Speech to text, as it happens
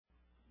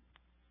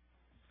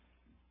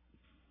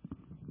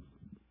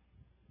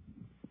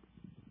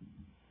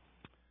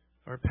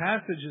Our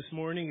passage this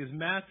morning is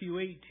Matthew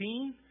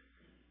 18,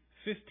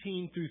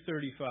 15 through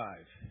 35.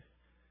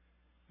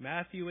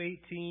 Matthew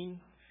 18,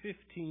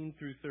 15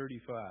 through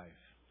 35.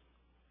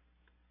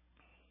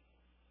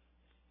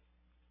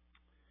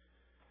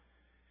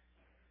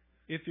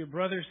 If your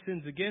brother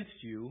sins against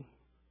you,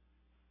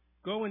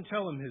 go and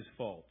tell him his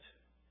fault,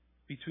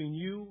 between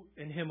you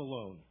and him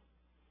alone.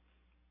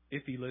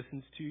 If he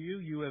listens to you,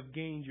 you have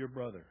gained your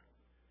brother.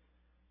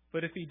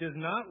 But if he does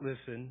not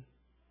listen,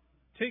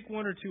 take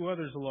one or two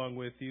others along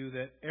with you,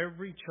 that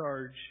every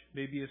charge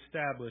may be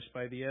established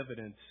by the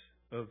evidence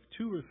of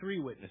 2 or 3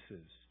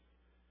 witnesses.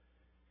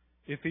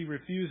 If he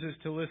refuses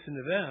to listen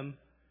to them,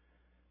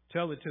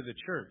 tell it to the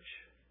church.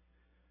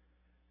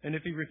 And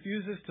if he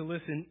refuses to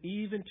listen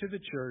even to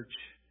the church,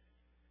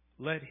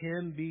 let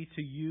him be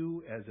to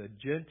you as a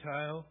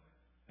Gentile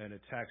and a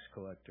tax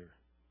collector.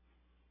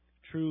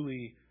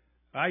 Truly,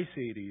 I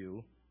say to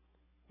you,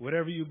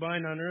 whatever you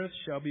bind on earth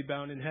shall be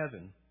bound in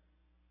heaven.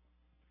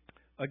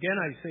 Again,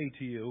 I say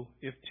to you,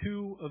 if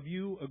 2 of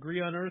you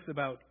agree on earth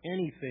about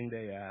anything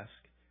they ask,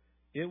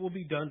 it will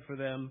be done for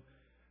them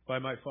by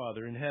my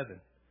Father in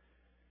heaven.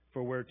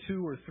 For where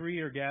 2 or 3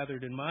 are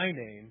gathered in my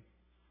name,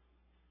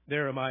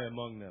 there am I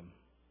among them.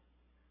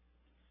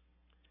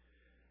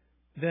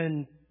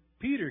 Then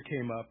Peter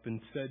came up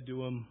and said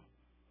to him,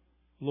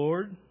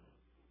 Lord,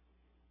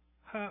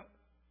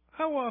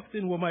 how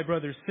often will my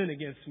brother sin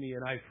against me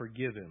and I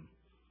forgive him?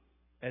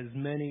 As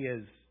many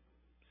as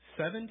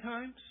 7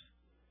 times?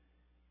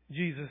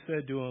 Jesus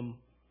said to him,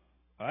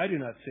 I do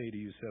not say to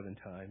you 7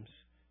 times,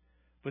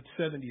 but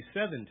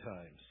 77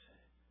 times.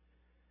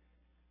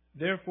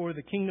 Therefore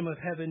the kingdom of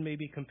heaven may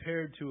be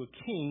compared to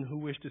a king who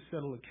wished to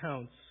settle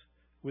accounts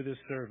with his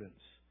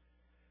servants.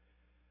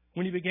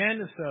 When he began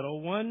to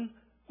settle, one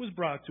was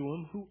brought to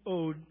him who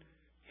owed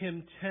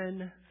him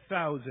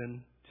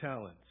 10,000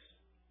 talents.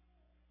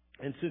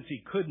 And since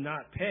he could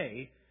not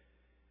pay,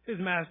 his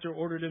master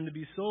ordered him to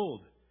be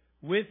sold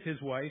with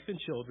his wife and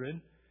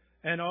children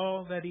and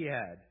all that he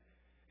had,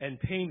 and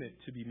payment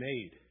to be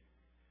made.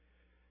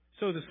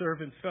 So the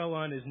servant fell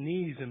on his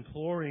knees,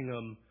 imploring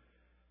him,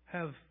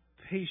 have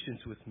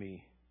patience with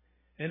me,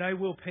 and I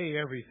will pay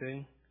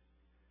everything.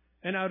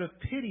 And out of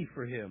pity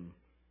for him,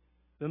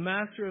 the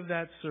master of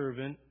that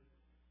servant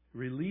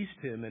released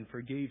him and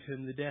forgave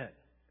him the debt.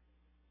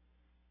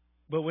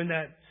 But when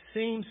that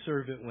same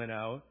servant went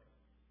out,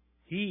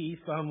 he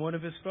found one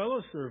of his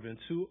fellow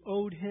servants who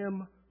owed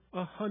him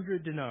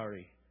 100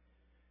 denarii.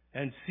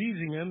 And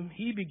seizing him,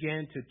 he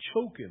began to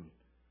choke him,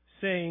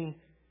 saying,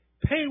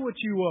 pay what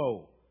you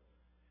owe.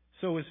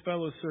 So his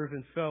fellow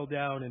servant fell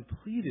down and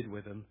pleaded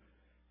with him,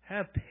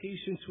 have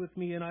patience with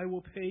me and I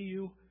will pay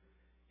you.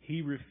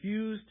 He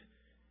refused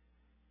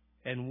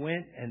and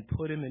went and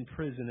put him in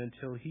prison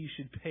until he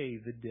should pay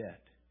the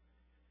debt.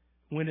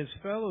 When his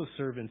fellow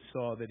servants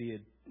saw that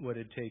what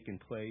had taken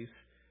place,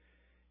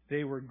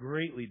 they were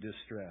greatly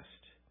distressed.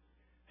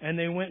 And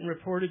they went and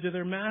reported to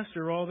their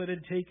master all that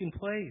had taken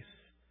place.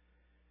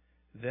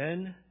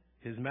 Then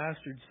his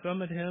master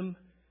summoned him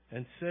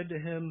and said to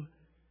him,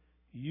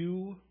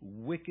 you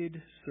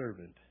wicked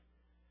servant,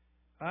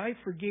 I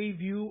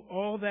forgave you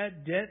all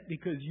that debt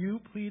because you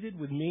pleaded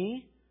with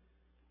me.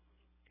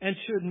 And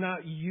should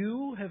not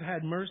you have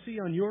had mercy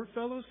on your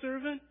fellow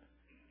servant,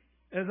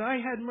 as I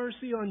had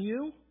mercy on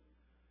you?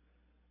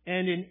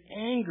 And in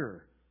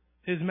anger,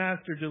 his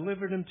master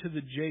delivered him to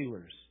the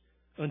jailers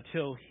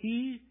until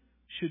he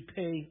should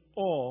pay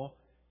all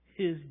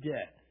his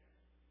debt.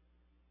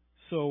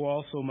 So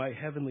also my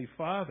heavenly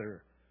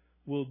Father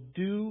will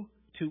do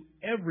to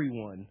every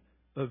one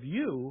of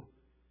you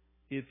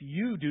if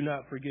you do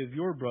not forgive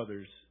your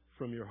brothers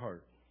from your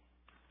heart.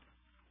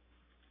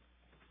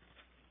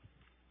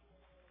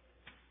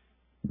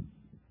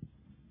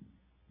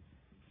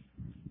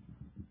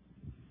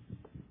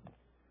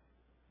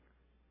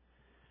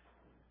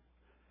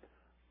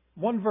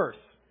 One verse.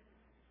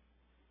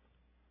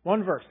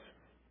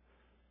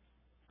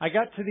 I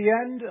got to the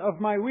end of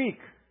my week,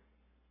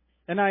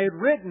 and I had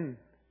written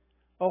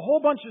a whole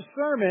bunch of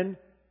sermon,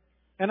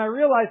 and I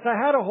realized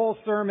I had a whole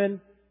sermon,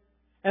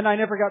 and I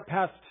never got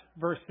past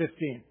verse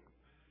 15.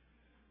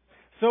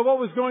 So what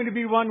was going to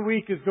be 1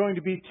 week is going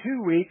to be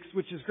 2 weeks,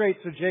 which is great,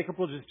 so Jacob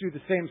will just do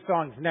the same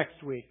songs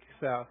next week.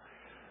 So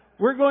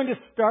we're going to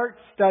start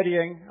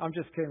studying. I'm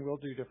just kidding, we'll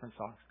do different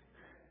songs.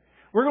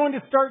 We're going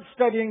to start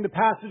studying the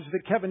passage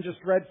that Kevin just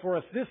read for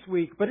us this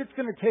week, but it's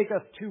going to take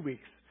us 2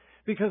 weeks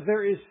because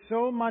there is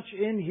so much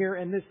in here,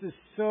 and this is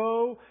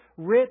so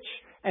rich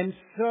and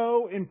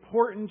so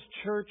important,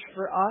 church,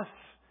 for us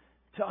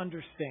to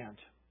understand.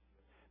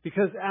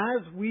 Because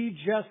as we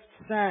just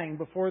sang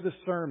before the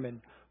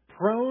sermon,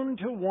 prone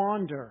to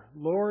wander,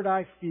 Lord,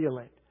 I feel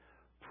it.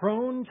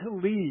 Prone to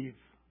leave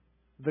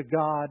the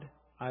God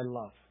I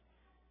love.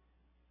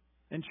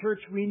 And church,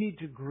 we need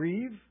to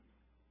grieve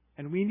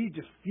and we need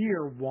to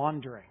fear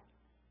wandering.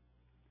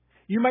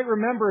 You might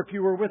remember, if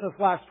you were with us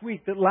last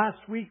week, that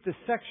last week the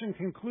section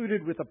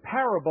concluded with a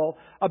parable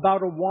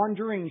about a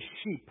wandering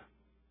sheep.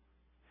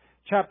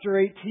 Chapter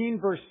 18,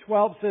 verse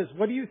 12 says,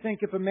 "What do you think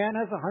if a man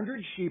has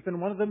 100 sheep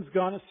and one of them's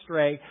gone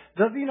astray?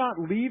 Does he not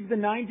leave the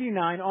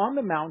 99 on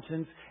the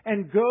mountains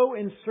and go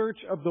in search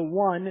of the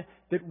one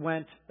that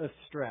went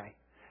astray?"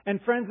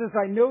 And friends, as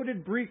I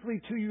noted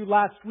briefly to you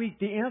last week,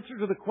 the answer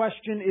to the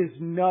question is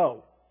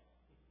no.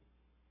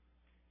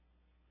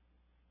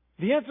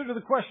 The answer to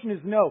the question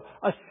is no.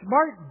 A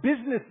smart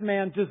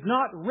businessman does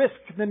not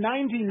risk the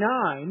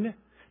 99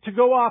 to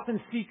go off and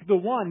seek the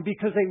one,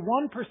 because a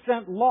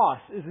 1% loss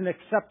is an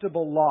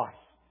acceptable loss.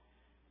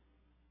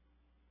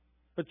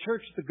 But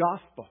church, the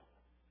gospel,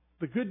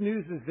 the good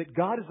news is that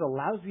God is a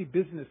lousy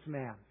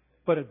businessman,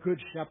 but a good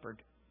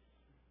shepherd.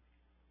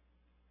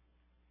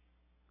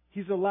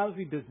 He's a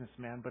lousy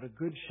businessman, but a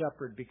good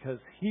shepherd, because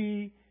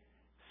He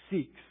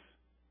seeks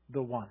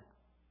the one.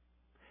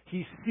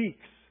 He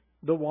seeks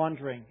the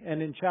wandering.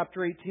 And in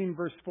chapter 18,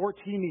 verse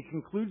 14, He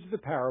concludes the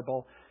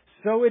parable,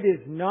 "So it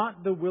is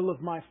not the will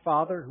of my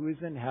Father who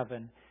is in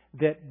heaven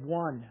that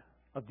one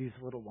of these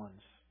little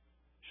ones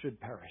should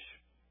perish."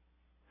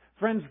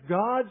 Friends,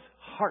 God's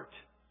heart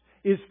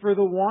is for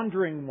the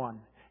wandering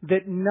one,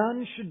 that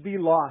none should be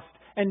lost.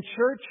 And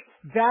church,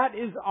 that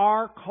is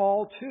our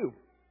call too.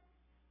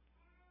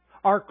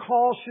 Our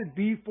call should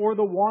be for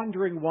the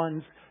wandering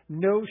ones,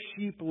 no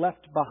sheep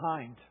left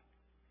behind.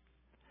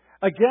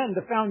 Again,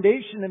 the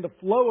foundation and the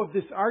flow of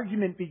this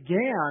argument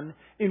began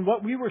in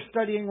what we were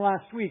studying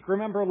last week.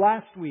 Remember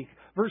last week,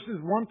 verses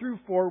 1 through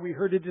 4, we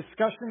heard a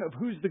discussion of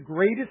who's the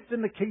greatest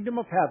in the kingdom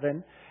of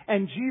heaven.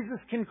 And Jesus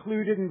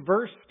concluded in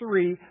verse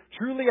 3,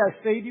 "Truly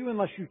I say to you,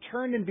 unless you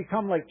turn and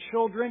become like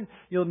children,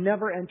 you'll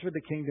never enter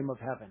the kingdom of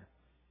heaven."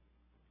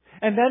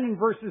 And then in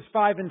verses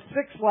 5 and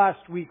 6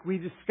 last week, we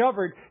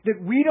discovered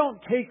that we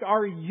don't take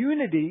our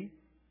unity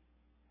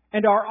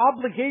and our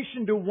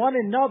obligation to one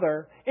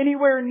another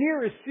anywhere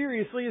near as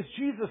seriously as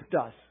Jesus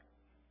does.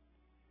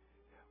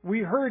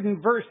 We heard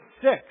in verse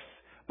 6,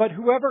 "But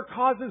whoever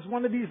causes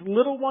one of these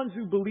little ones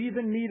who believe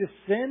in me to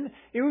sin,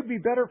 it would be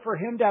better for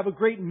him to have a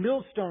great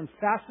millstone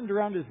fastened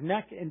around his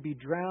neck and be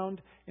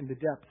drowned in the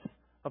depths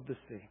of the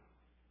sea."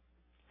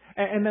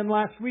 And then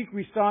last week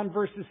we saw in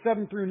verses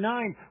 7 through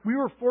 9, we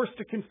were forced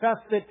to confess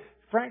that,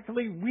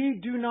 frankly, we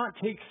do not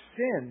take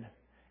sin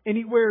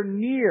anywhere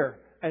near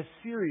as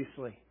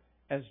seriously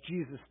as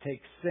Jesus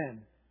takes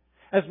sin.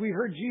 As we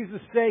heard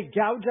Jesus say,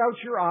 gouge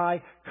out your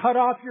eye, cut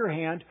off your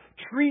hand,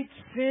 treat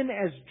sin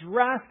as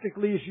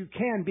drastically as you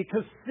can,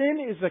 because sin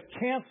is a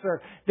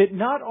cancer that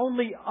not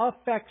only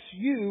affects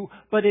you,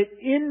 but it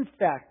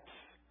infects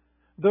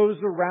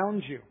those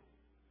around you.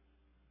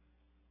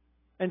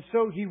 And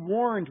so He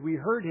warned, we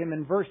heard Him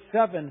in verse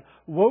 7,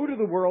 "Woe to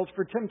the world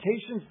for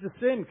temptations to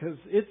sin," because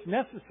it's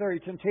necessary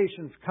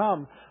temptations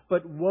come,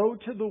 but woe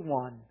to the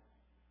one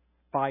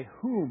by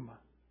whom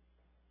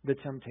the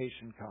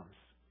temptation comes.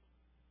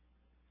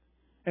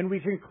 And we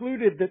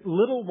concluded that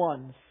little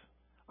ones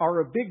are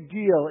a big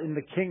deal in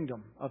the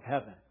kingdom of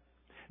heaven.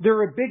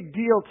 They're a big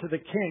deal to the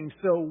King.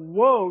 So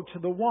woe to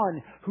the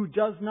one who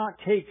does not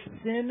take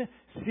sin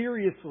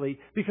seriously.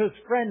 Because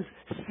friends,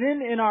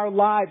 sin in our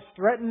lives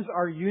threatens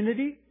our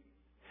unity.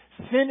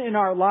 Sin in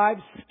our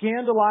lives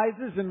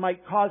scandalizes and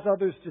might cause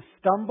others to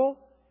stumble.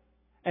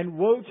 And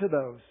woe to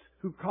those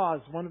who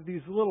cause one of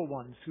these little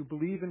ones who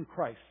believe in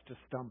Christ to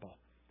stumble.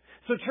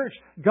 So church,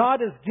 God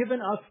has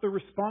given us the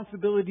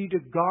responsibility to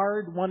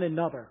guard one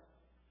another.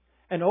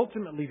 And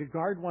ultimately to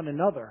guard one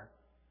another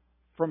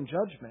from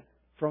judgment,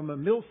 from a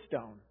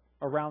millstone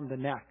around the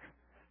neck.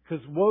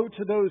 Because woe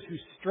to those who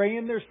stray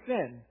in their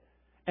sin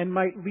and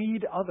might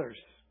lead others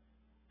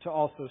to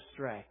also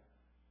stray.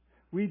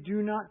 We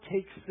do not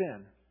take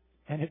sin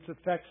and its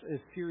effects as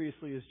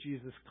seriously as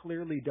Jesus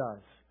clearly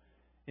does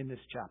in this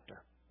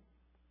chapter.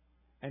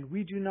 And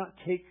we do not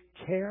take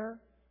care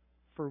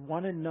for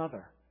one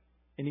another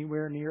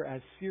anywhere near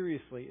as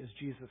seriously as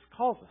Jesus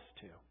calls us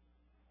to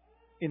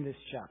in this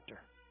chapter.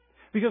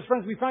 Because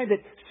friends, we find that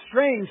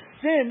strange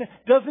sin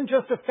doesn't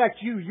just affect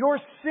you. Your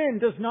sin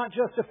does not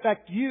just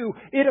affect you.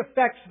 It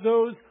affects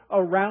those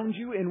around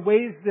you in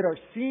ways that are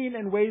seen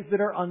and ways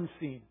that are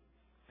unseen.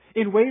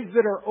 In ways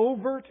that are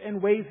overt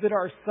and ways that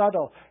are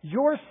subtle.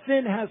 Your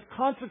sin has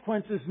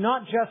consequences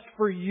not just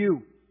for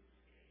you.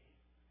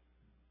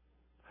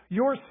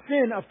 Your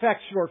sin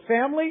affects your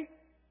family.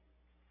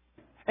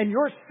 And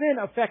your sin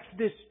affects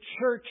this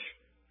church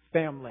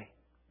family.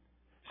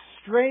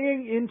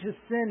 Straying into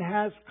sin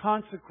has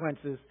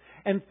consequences.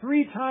 And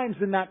 3 times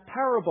in that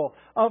parable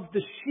of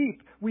the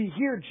sheep, we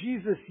hear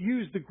Jesus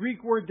use the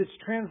Greek word that's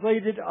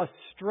translated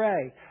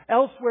astray.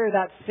 Elsewhere,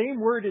 that same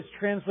word is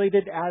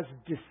translated as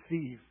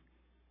deceive.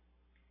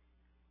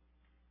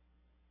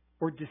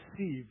 Or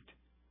deceived.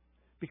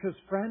 Because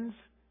friends,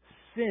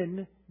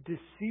 sin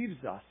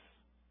deceives us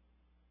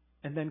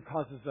and then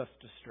causes us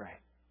to stray.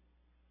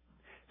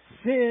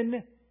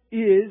 Sin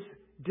is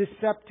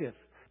deceptive.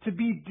 To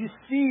be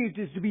deceived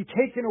is to be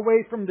taken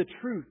away from the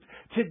truth.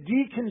 To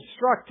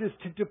deconstruct is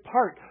to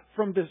depart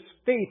from the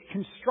faith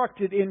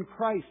constructed in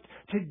Christ.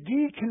 To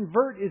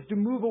deconvert is to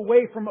move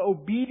away from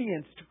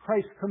obedience to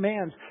Christ's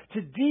commands.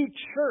 To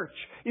de-church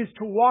is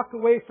to walk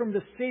away from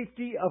the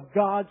safety of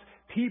God's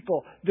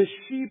people. The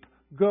sheep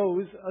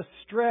goes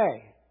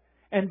astray.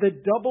 And the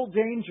double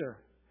danger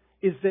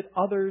is that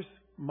others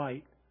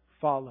might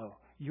follow.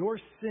 Your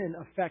sin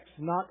affects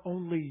not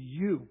only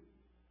you,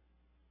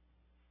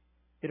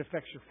 it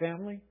affects your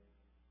family,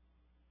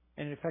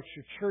 and it affects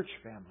your church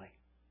family.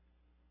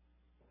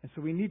 And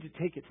so we need to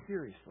take it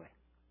seriously.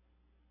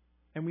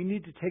 And we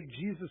need to take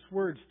Jesus'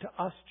 words to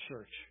us,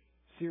 church,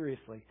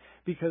 seriously.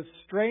 Because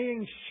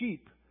straying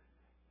sheep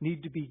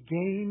need to be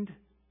gained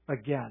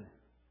again.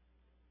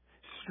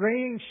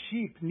 Straying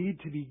sheep need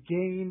to be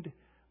gained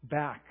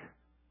back.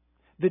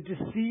 The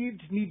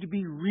deceived need to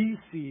be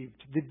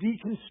received. The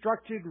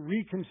deconstructed,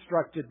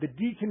 reconstructed. The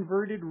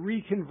deconverted,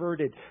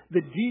 reconverted.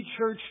 The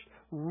de-churched,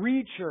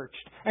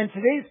 rechurched. And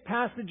today's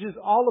passage is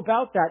all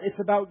about that. It's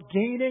about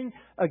gaining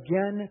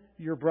again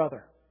your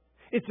brother.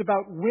 It's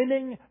about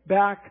winning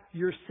back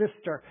your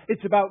sister.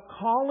 It's about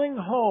calling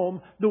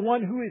home the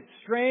one who is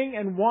straying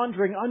and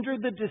wandering under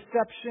the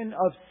deception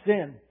of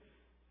sin.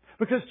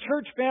 Because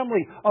church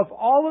family, of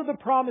all of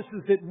the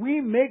promises that we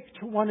make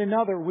to one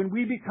another when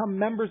we become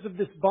members of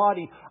this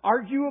body,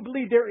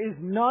 arguably there is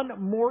none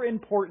more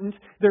important,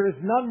 there is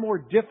none more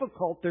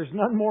difficult, there's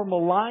none more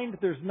maligned,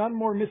 there's none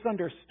more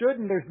misunderstood,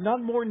 and there's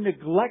none more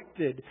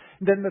neglected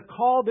than the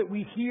call that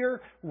we hear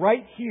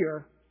right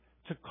here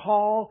to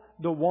call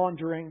the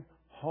wandering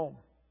home.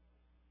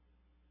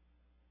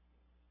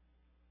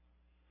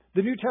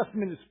 The New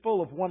Testament is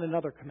full of one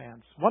another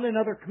commands. One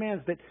another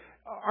commands that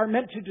are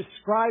meant to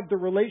describe the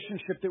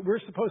relationship that we're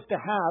supposed to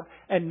have.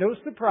 And no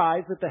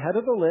surprise, at the head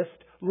of the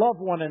list, love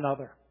one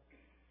another.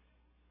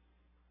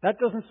 That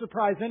doesn't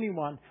surprise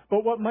anyone.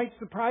 But what might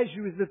surprise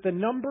you is that the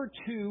number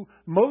 2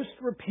 most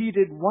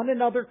repeated one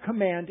another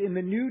command in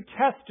the New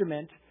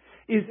Testament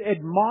is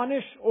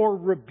admonish or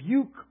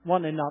rebuke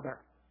one another.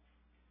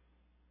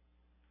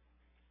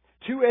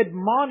 To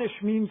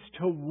admonish means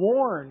to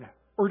warn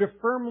or to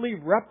firmly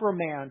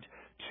reprimand,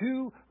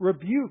 to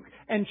rebuke.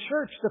 And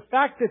church, the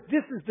fact that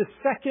this is the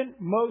second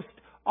most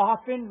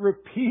often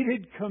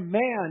repeated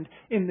command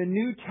in the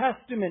New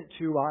Testament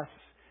to us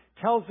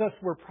tells us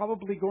we're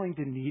probably going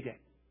to need it.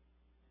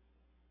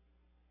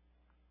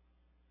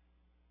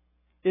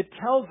 It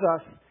tells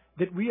us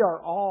that we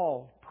are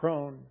all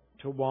prone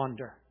to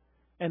wander.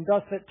 And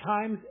thus, at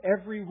times,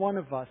 every one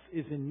of us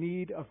is in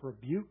need of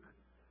rebuke,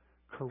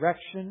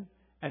 correction,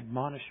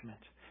 admonishment.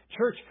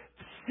 Church,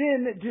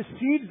 sin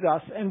deceives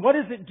us, and what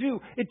does it do?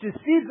 It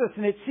deceives us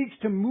and it seeks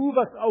to move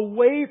us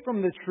away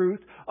from the truth,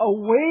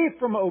 away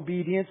from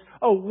obedience,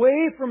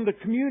 away from the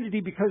community,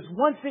 because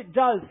once it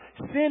does,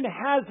 sin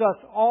has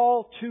us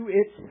all to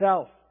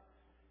itself.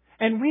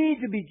 And we need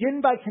to begin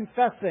by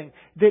confessing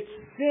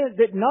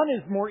that none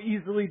is more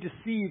easily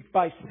deceived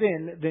by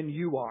sin than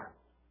you are.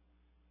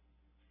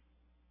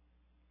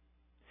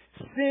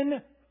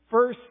 Sin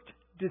first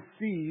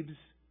deceives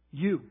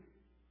you.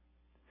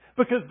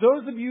 Because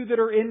those of you that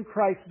are in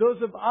Christ,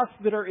 those of us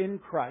that are in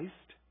Christ,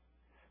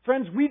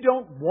 friends, we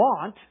don't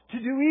want to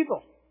do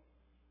evil.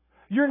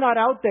 You're not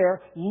out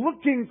there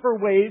looking for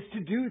ways to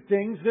do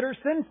things that are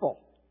sinful.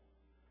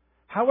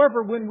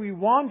 However, when we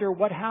wander,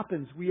 what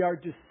happens? We are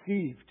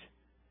deceived.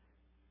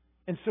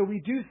 And so we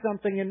do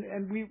something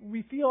and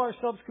we feel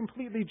ourselves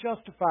completely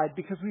justified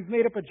because we've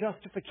made up a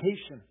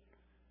justification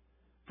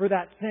for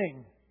that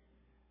thing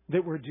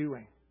that we're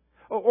doing.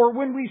 Or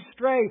when we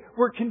stray,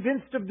 we're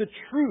convinced of the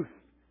truth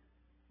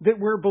that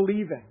we're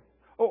believing.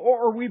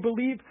 Or we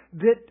believe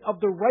that of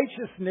the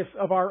righteousness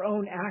of our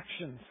own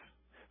actions.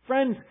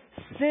 Friends,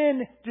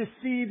 sin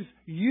deceives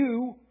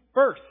you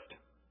first.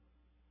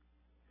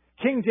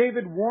 King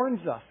David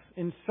warns us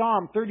in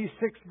Psalm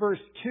 36 verse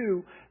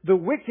 2, the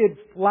wicked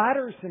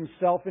flatters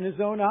himself in his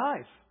own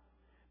eyes,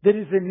 that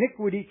his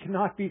iniquity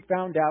cannot be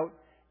found out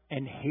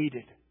and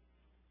hated.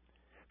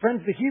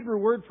 Friends, the Hebrew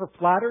word for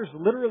flatters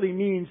literally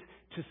means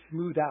to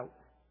smooth out.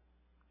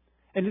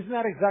 And isn't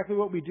that exactly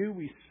what we do?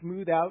 We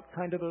smooth out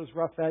kind of those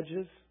rough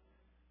edges.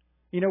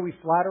 We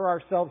flatter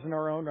ourselves in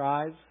our own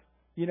eyes.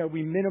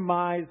 We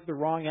minimize the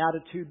wrong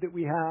attitude that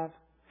we have.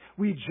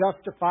 We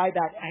justify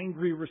that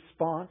angry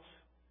response.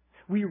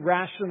 We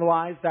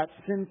rationalize that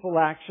sinful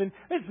action.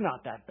 It's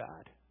not that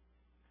bad.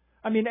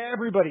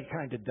 Everybody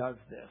kind of does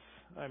this.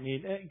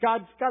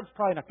 God's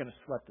probably not going to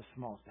sweat the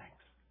small things.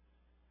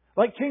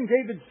 Like King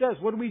David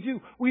says, what do?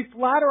 We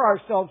flatter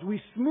ourselves.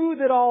 We smooth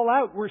it all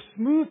out. We're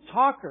smooth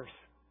talkers.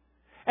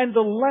 And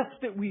the less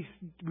that we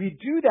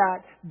do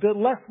that, the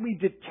less we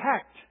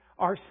detect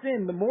our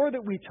sin. The more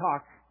that we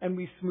talk and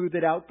we smooth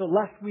it out, the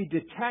less we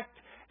detect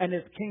and,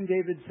 as King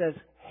David says,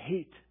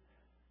 hate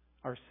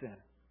our sin.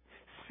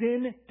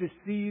 Sin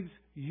deceives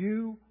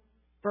you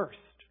first.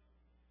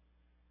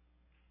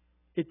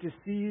 It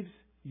deceives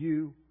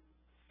you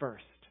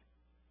first.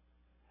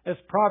 As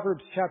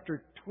Proverbs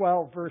chapter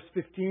 12 verse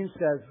 15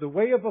 says, the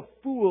way of a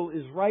fool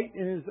is right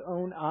in his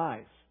own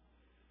eyes,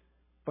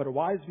 but a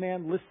wise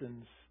man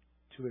listens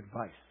to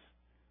advice.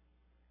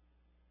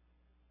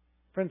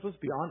 Friends, let's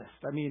be honest.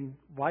 I mean,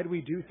 why do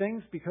we do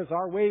things? Because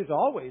our ways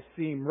always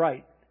seem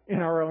right in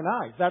our own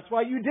eyes. That's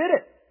why you did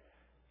it.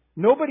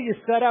 Nobody is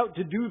set out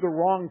to do the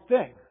wrong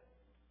thing.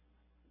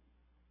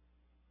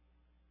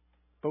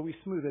 But we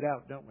smooth it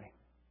out, don't we?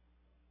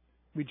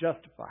 We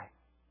justify.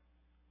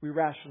 We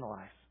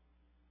rationalize.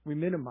 We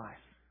minimize.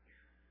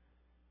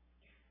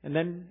 And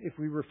then if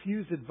we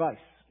refuse advice,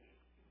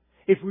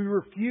 if we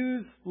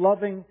refuse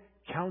loving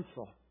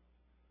counsel,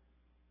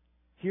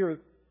 here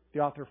the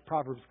author of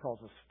Proverbs calls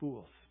us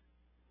fools.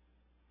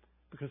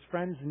 Because,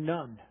 friends,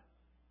 none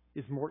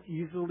is more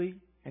easily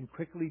and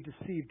quickly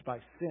deceived by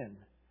sin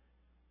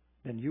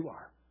than you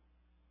are.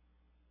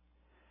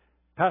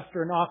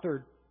 Pastor and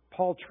author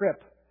Paul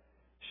Tripp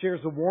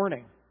shares a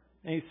warning.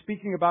 And he's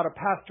speaking about a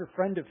pastor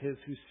friend of his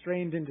who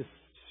strayed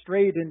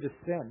into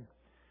sin.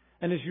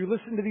 And as you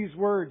listen to these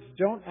words,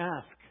 don't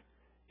ask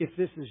if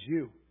this is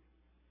you.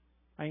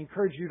 I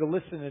encourage you to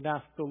listen and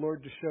ask the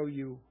Lord to show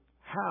you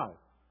how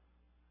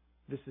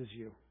this is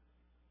you.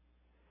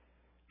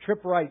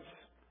 Tripp writes,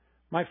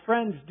 "My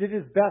friend did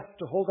his best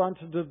to hold on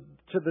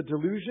to the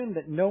delusion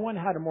that no one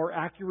had a more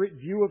accurate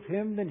view of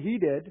him than he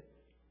did.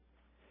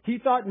 He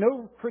thought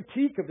no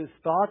critique of his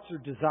thoughts or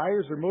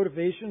desires or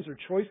motivations or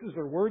choices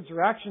or words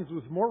or actions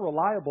was more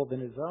reliable than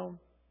his own.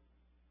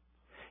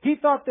 He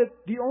thought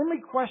that the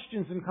only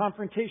questions and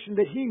confrontation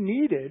that he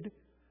needed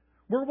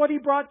were what he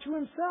brought to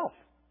himself.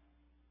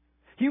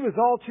 He was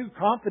all too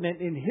confident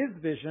in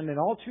his vision and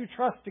all too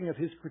trusting of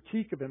his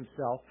critique of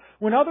himself.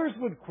 When others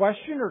would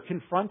question or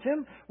confront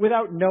him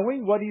without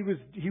knowing what he was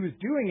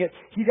doing it,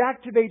 he'd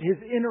activate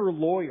his inner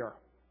lawyer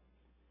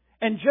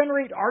and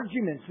generate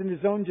arguments in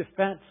his own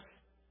defense.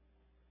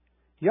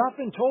 He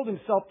often told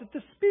himself that the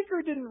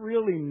speaker didn't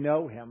really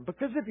know him,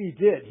 because if he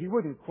did, he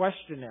wouldn't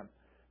question him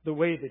the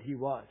way that he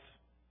was.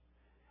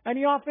 And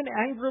he often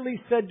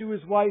angrily said to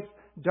his wife,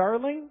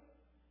 'Darling,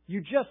 you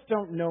just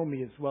don't know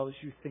me as well as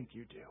you think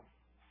you do.'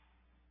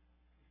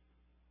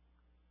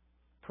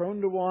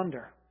 Prone to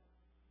wander.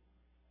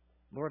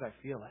 Lord, I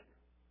feel it.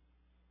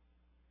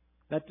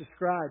 That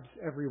describes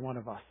every one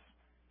of us.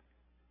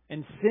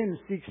 And sin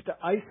seeks to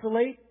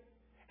isolate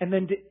and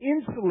then to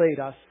insulate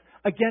us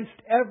against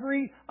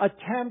every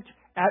attempt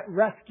at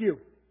rescue.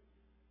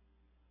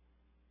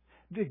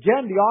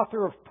 Again, the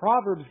author of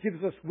Proverbs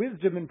gives us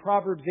wisdom in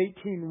Proverbs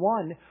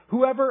 18:1.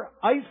 Whoever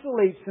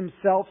isolates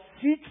himself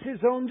seeks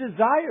his own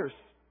desires.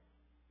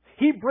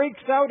 He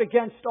breaks out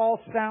against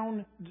all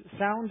sound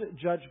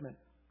judgment.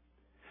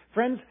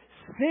 Friends,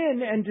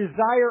 sin and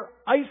desire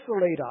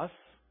isolate us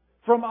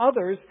from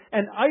others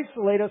and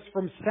isolate us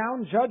from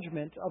sound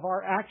judgment of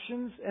our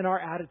actions and our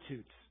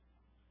attitudes.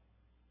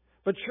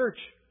 But church,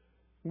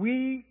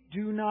 we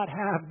do not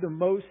have the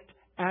most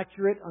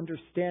accurate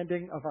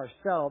understanding of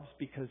ourselves,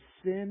 because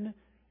sin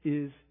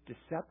is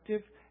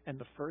deceptive, and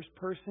the first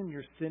person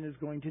your sin is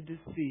going to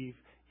deceive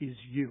is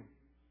you.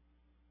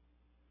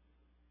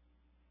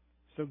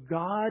 So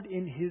God,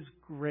 in His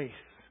grace,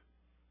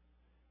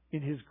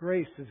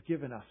 has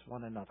given us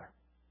one another.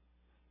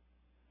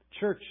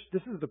 Church,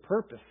 this is the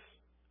purpose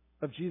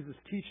of Jesus'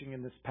 teaching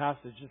in this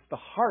passage. It's the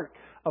heart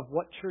of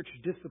what church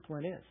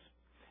discipline is.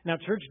 Now,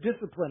 church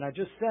discipline, I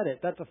just said it,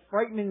 that's a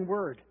frightening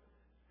word.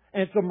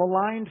 And it's a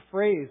maligned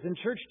phrase. And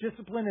church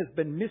discipline has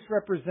been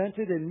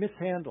misrepresented and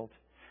mishandled.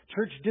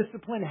 Church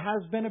discipline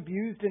has been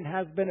abused and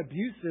has been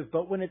abusive,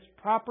 but when it's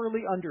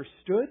properly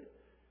understood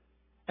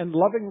and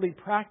lovingly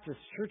practiced,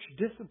 church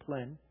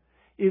discipline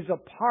is a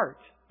part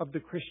of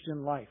the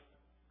Christian life.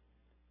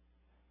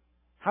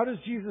 How does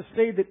Jesus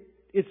say that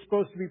it's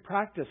supposed to be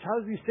practiced? How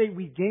does He say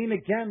we gain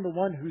again the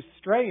one who's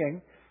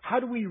straying? How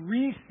do we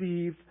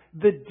receive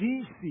the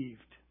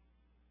deceived?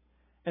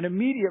 And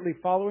immediately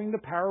following the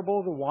parable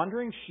of the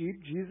wandering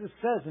sheep, Jesus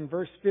says in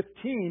verse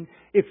 15,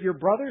 "If your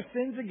brother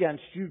sins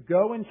against you,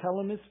 go and tell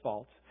him his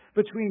fault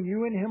between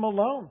you and him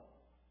alone.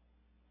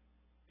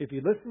 If he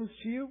listens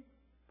to you,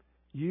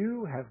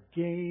 you have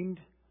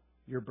gained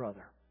your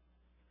brother."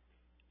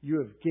 You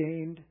have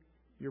gained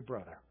your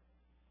brother.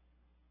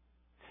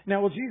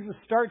 Now, Jesus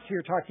starts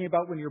here talking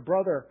about when your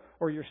brother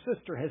or your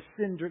sister has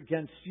sinned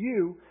against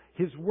you.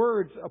 His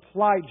words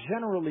apply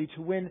generally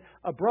to when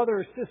a brother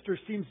or sister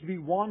seems to be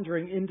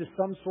wandering into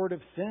some sort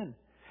of sin.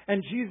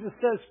 And Jesus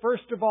says,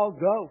 first of all,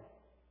 go.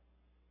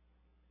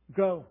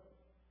 Go.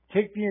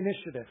 Take the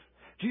initiative.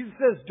 Jesus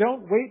says,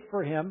 don't wait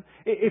for him.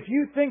 If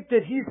you think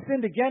that he's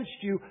sinned against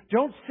you,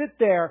 don't sit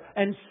there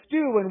and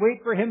stew and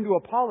wait for him to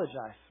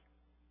apologize.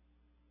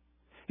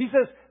 He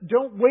says,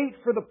 don't wait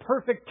for the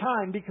perfect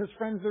time, because,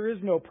 friends, there is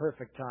no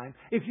perfect time.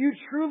 If you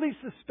truly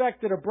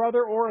suspect that a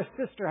brother or a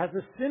sister has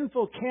a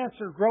sinful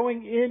cancer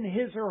growing in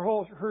his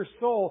or her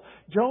soul,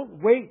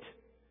 don't wait.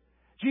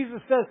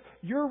 Jesus says,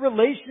 your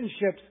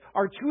relationships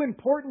are too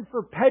important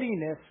for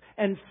pettiness,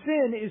 and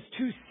sin is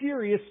too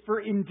serious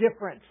for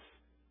indifference.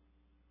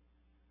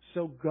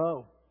 So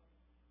go.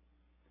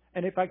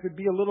 And if I could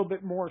be a little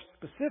bit more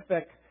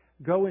specific,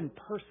 go in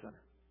person.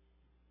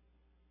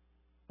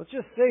 Let's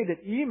just say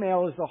that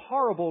email is a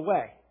horrible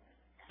way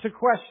to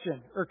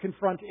question or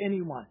confront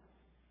anyone.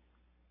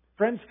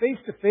 Friends,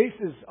 face-to-face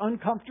is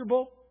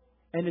uncomfortable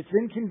and it's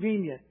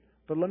inconvenient,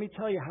 but let me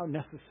tell you how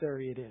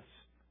necessary it is.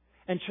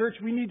 And church,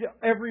 we need to,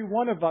 every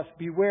one of us,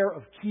 beware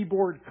of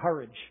keyboard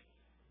courage.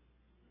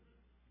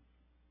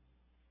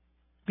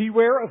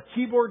 Beware of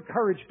keyboard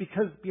courage,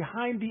 because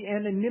behind the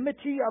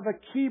anonymity of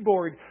a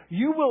keyboard,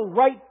 you will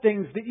write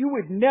things that you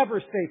would never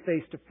say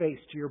face-to-face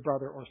to your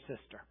brother or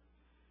sister.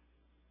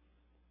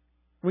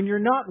 When you're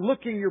not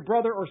looking your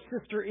brother or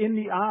sister in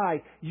the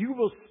eye, you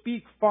will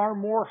speak far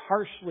more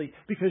harshly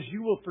because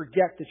you will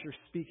forget that you're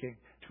speaking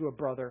to a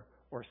brother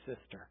or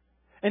sister.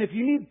 And if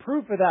you need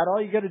proof of that,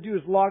 all you got to do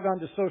is log on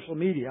to social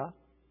media.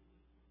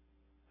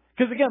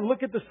 Because again,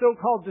 look at the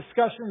so-called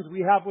discussions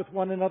we have with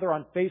one another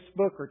on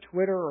Facebook or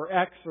Twitter or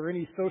X or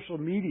any social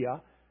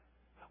media.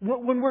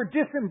 When we're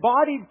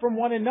disembodied from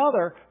one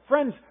another,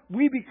 friends,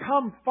 we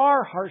become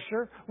far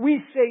harsher.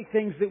 We say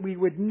things that we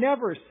would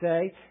never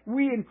say.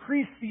 We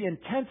increase the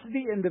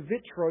intensity and the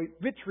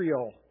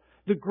vitriol.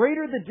 The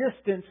greater the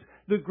distance,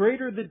 the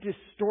greater the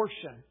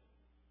distortion,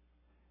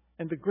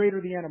 and the greater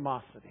the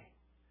animosity.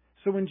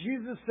 So when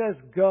Jesus says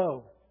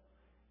go,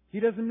 He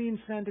doesn't mean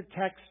send a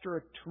text or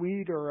a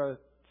tweet or a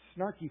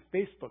snarky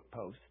Facebook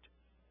post.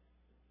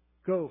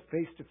 Go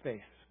face to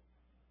face.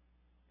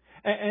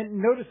 And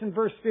notice in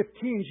verse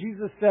 15,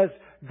 Jesus says,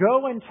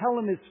 go and tell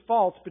him his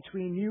faults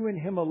between you and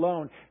him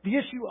alone. The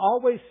issue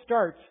always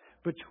starts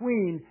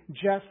between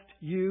just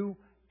you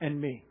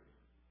and me.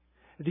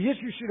 The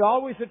issue should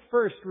always at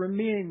first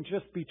remain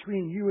just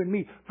between you and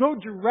me. Go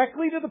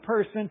directly to the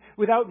person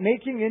without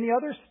making any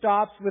other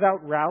stops,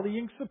 without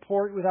rallying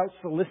support, without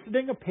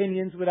soliciting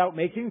opinions, without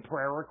making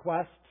prayer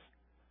requests.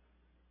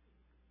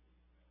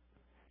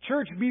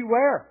 Church,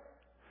 beware.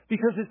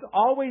 Because it's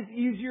always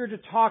easier to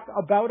talk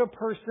about a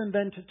person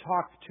than to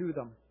talk to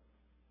them.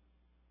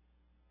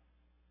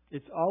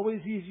 It's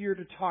always easier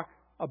to talk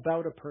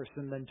about a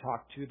person than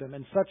talk to them.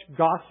 And such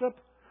gossip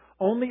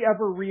only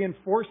ever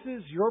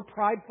reinforces your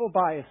prideful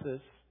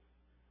biases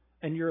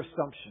and your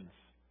assumptions.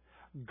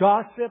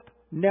 Gossip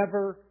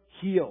never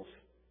heals.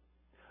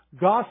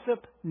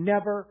 Gossip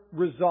never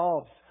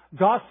resolves.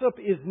 Gossip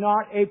is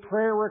not a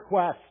prayer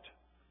request.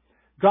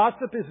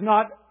 Gossip is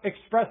not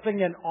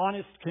expressing an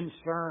honest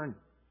concern.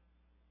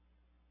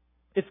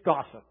 It's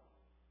gossip.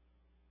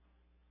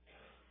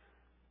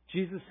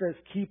 Jesus says,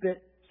 keep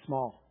it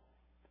small.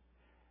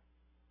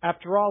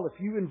 After all, if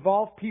you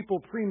involve people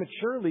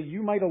prematurely,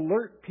 you might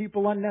alert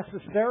people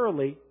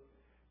unnecessarily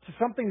to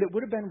something that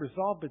would have been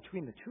resolved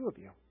between the two of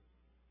you.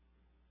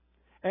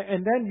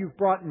 And then you've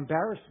brought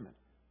embarrassment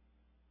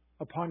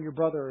upon your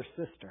brother or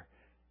sister.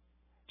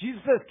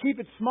 Jesus says,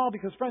 keep it small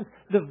because, friends,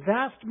 the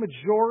vast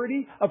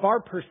majority of our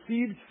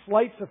perceived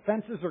slights,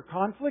 offenses, or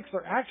conflicts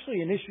are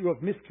actually an issue of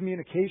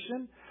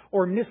miscommunication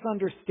or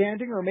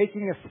misunderstanding or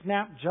making a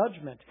snap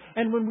judgment.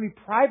 And when we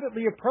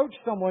privately approach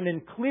someone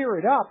and clear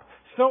it up,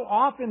 so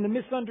often the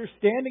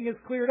misunderstanding is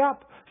cleared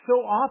up. So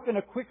often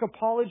a quick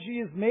apology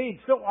is made.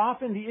 So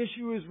often the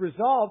issue is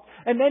resolved.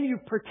 And then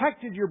you've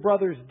protected your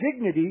brother's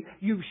dignity.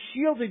 You've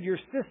shielded your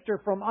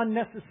sister from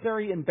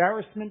unnecessary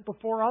embarrassment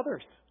before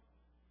others.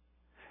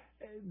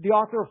 The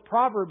author of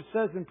Proverbs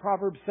says in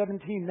Proverbs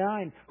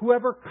 17:9,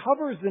 whoever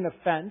covers an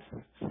offense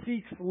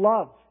seeks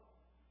love,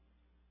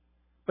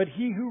 but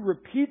he who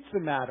repeats a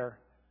matter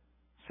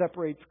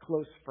separates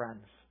close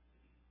friends.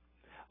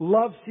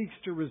 Love seeks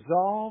to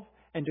resolve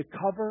and to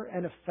cover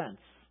an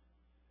offense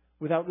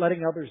without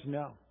letting others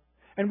know.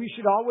 And we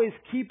should always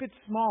keep it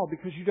small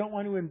because you don't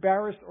want to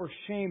embarrass or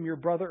shame your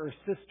brother or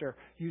sister.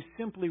 You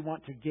simply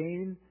want to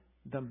gain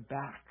them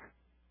back.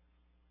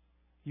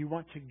 You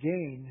want to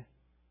gain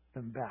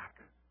them back.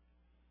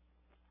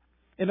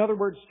 In other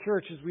words,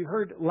 church, as we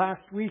heard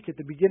last week at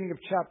the beginning of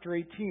chapter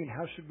 18,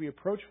 how should we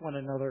approach one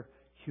another?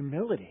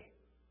 Humility.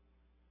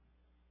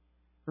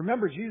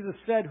 Remember, Jesus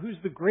said, who's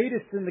the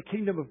greatest in the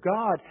kingdom of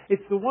God?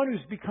 It's the one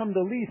who's become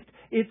the least.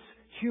 It's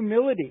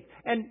humility.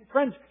 And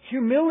friends,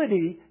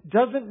 humility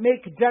doesn't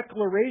make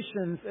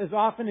declarations as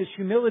often as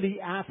humility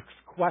asks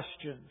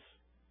questions.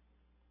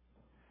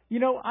 You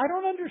know, I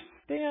don't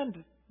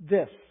understand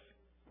this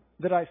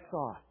that I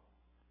saw.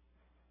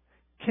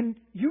 Can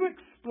you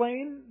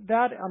explain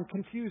that? I'm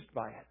confused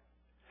by it.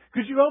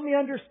 Could you help me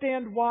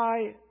understand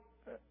why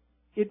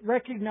it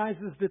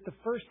recognizes that the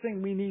first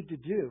thing we need to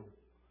do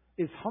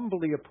is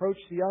humbly approach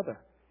the other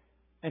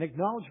and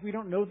acknowledge we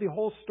don't know the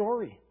whole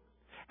story.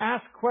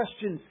 Ask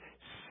questions,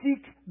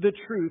 seek the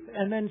truth,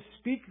 and then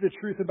speak the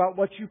truth about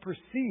what you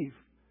perceive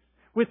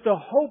with the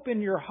hope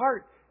in your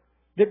heart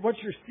that what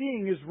you're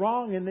seeing is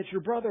wrong and that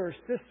your brother or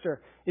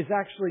sister is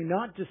actually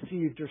not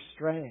deceived or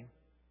straying.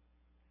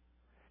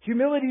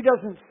 Humility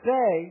doesn't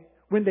say,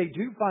 when they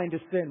do find a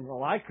sin,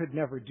 well, I could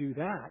never do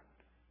that.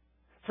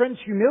 Friends,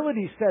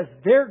 humility says,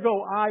 there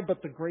go I,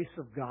 but the grace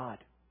of God.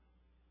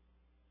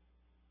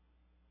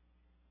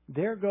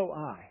 There go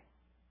I,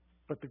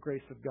 but the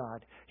grace of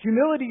God.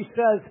 Humility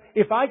says,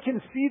 if I can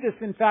see this,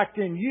 in fact,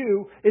 in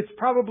you, it's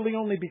probably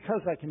only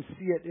because I can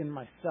see it in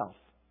myself.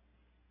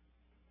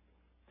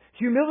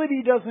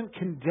 Humility doesn't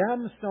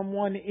condemn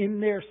someone in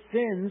their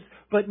sins,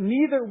 but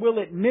neither will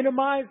it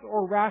minimize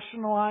or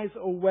rationalize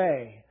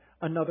away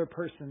another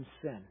person's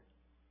sin.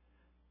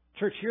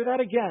 Church, hear that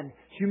again.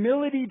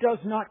 Humility does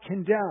not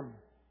condemn,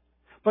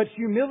 but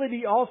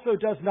humility also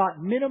does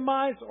not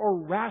minimize or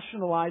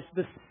rationalize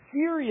the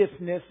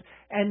seriousness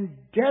and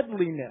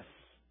deadliness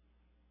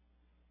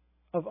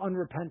of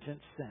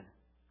unrepentant sin.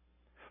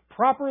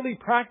 Properly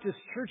practiced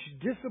church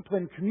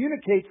discipline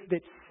communicates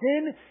that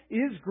sin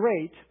is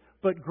great,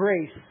 but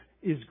grace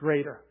is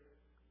greater.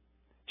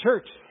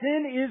 Church,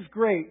 sin is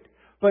great,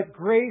 but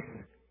grace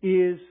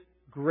is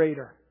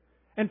greater.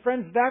 And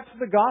friends, that's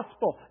the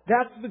gospel.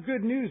 That's the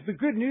good news. The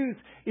good news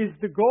is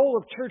the goal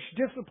of church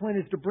discipline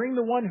is to bring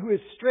the one who has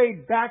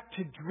strayed back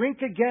to drink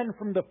again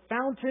from the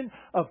fountain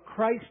of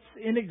Christ's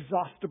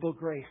inexhaustible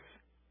grace.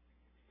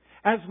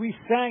 As we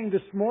sang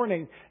this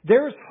morning,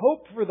 there's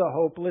hope for the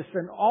hopeless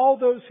and all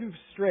those who've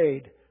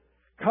strayed.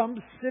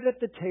 Come sit at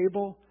the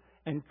table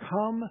and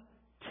come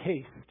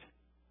taste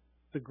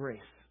the grace.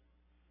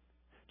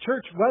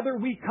 Church, whether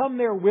we come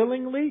there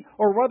willingly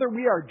or whether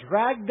we are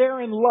dragged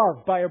there in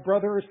love by a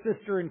brother or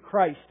sister in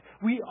Christ,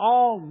 we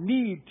all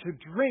need to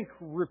drink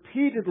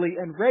repeatedly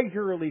and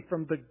regularly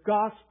from the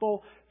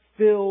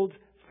gospel-filled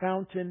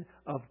fountain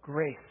of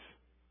grace.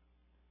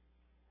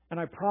 And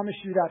I promise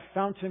you that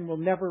fountain will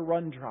never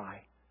run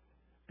dry.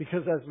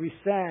 Because as we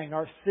sang,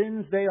 our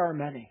sins, they are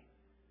many.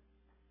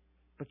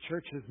 But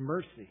church, His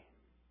mercy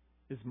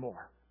is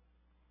more.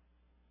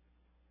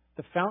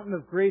 The fountain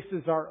of grace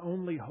is our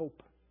only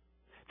hope.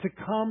 To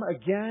come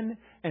again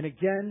and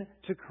again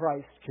to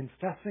Christ,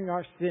 confessing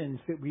our sins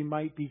that we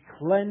might be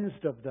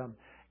cleansed of them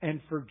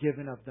and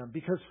forgiven of them.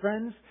 Because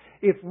friends,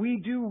 if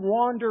we do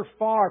wander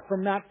far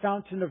from that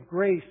fountain of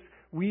grace,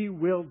 we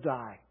will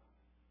die.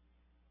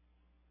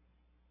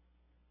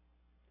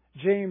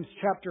 James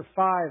chapter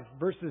 5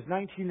 verses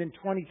 19 and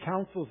 20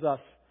 counsels us,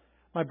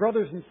 my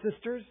brothers and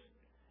sisters,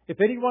 if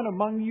anyone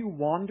among you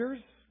wanders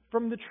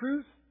from the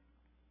truth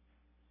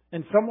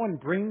and someone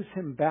brings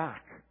him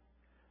back,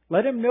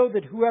 let him know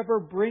that whoever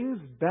brings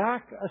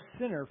back a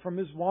sinner from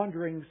his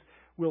wanderings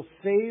will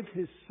save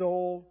his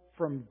soul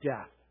from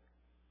death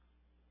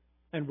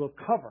and will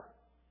cover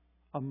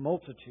a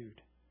multitude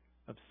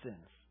of sins.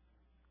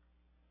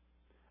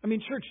 I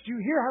mean, church, do you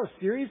hear how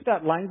serious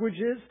that language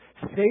is?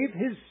 Save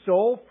his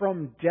soul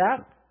from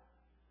death?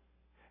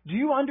 Do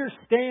you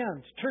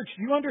understand, church,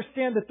 do you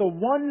understand that the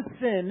one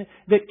sin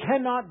that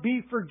cannot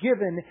be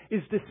forgiven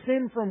is the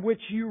sin from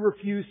which you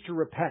refuse to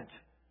repent?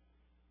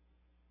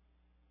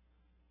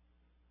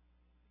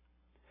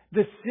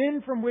 The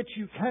sin from which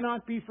you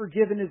cannot be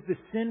forgiven is the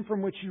sin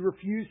from which you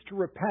refuse to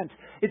repent.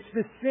 It's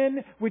the sin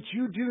which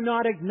you do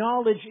not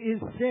acknowledge is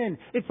sin.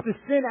 It's the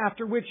sin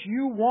after which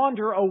you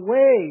wander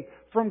away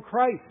from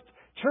Christ.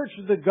 Church,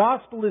 the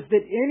gospel is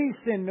that any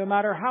sin, no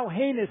matter how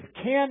heinous,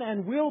 can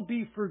and will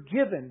be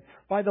forgiven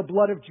by the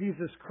blood of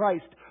Jesus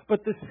Christ.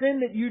 But the sin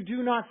that you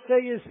do not say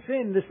is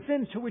sin, the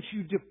sin to which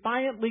you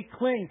defiantly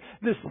cling,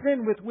 the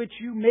sin with which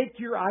you make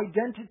your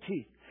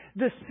identity,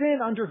 the sin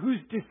under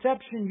whose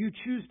deception you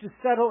choose to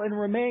settle and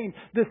remain,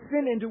 the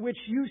sin into which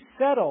you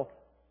settle,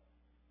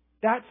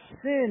 that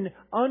sin,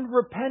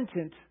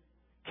 unrepentant,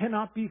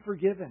 cannot be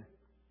forgiven.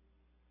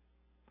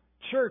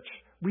 Church,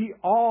 we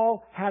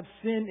all have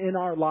sin in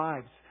our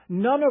lives.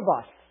 None of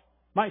us,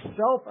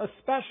 myself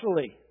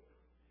especially,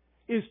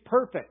 is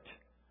perfect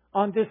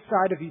on this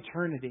side of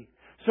eternity.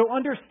 So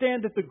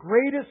understand that the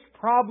greatest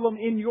problem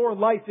in your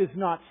life is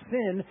not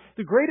sin.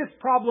 The greatest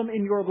problem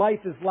in your life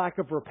is lack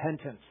of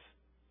repentance.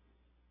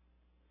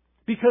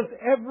 Because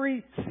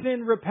every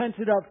sin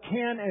repented of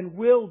can and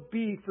will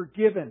be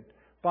forgiven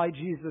by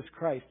Jesus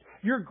Christ.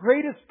 Your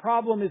greatest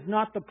problem is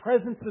not the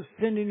presence of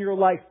sin in your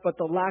life, but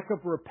the lack of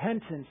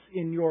repentance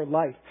in your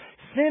life.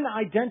 Sin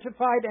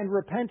identified and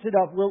repented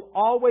of will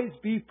always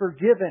be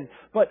forgiven,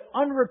 but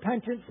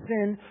unrepentant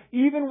sin,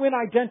 even when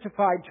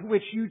identified, to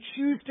which you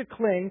choose to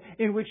cling,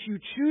 in which you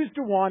choose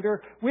to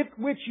wander, with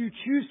which you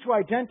choose to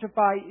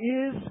identify,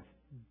 is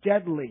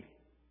deadly.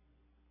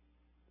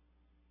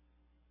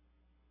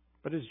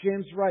 But as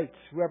James writes,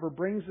 whoever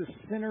brings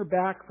a sinner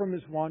back from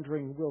his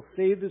wandering will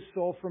save his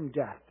soul from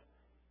death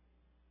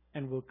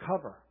and will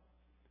cover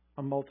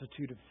a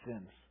multitude of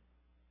sins.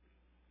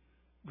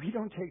 We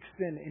don't take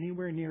sin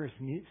anywhere near as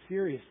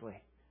seriously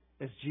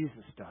as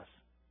Jesus does.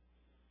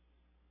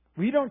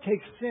 We don't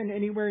take sin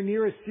anywhere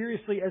near as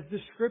seriously as the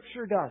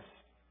Scripture does.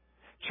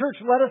 Church,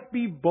 let us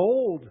be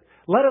bold.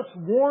 Let us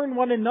warn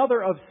one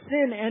another of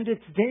sin and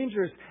its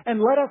dangers. And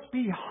let us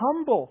be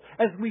humble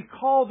as we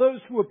call those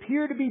who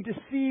appear to be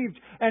deceived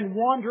and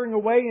wandering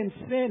away in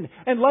sin.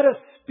 And let us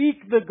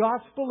speak the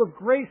gospel of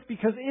grace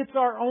because it's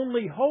our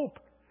only hope.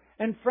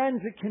 And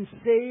friends, it can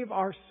save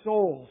our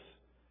souls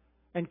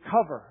and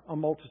cover a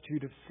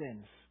multitude of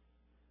sins.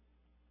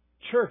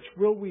 Church,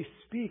 will we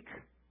speak?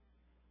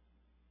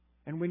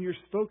 And when you're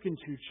spoken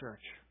to,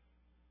 church,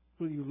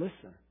 will you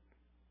listen?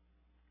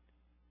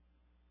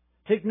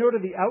 Take note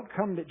of the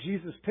outcome that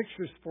Jesus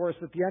pictures for us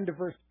at the end of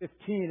verse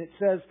 15. It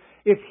says,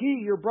 if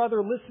he, your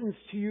brother, listens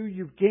to you,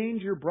 you've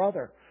gained your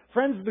brother.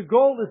 Friends, the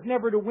goal is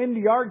never to win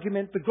the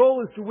argument. The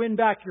goal is to win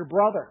back your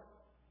brother.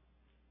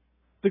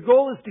 The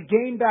goal is to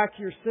gain back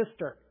your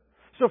sister.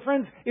 So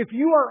friends, if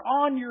you are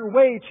on your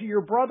way to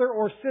your brother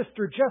or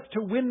sister just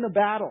to win the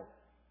battle,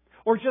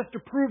 or just to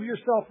prove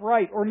yourself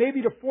right, or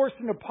maybe to force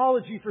an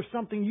apology for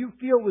something you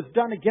feel was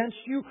done against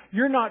you,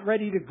 you're not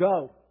ready to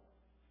go.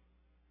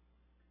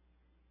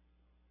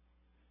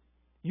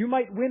 You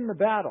might win the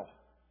battle,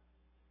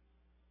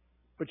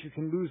 but you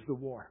can lose the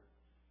war.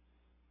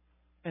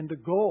 And the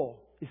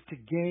goal is to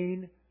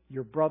gain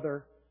your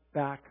brother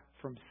back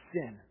from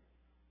sin.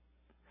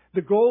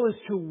 The goal is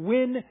to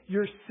win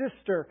your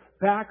sister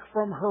back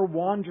from her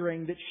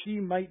wandering that she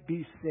might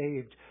be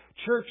saved.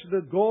 Church,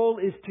 the goal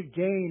is to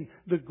gain.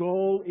 The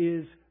goal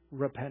is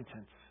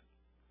repentance.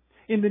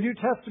 In the New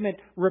Testament,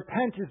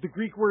 repent is the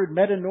Greek word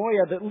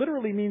metanoia that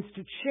literally means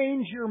to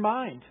change your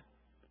mind.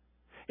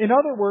 In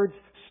other words,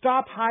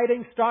 stop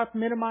hiding, stop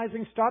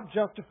minimizing, stop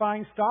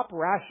justifying, stop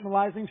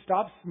rationalizing,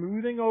 stop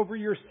smoothing over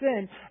your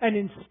sin, and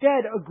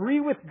instead agree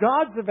with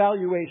God's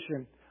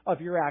evaluation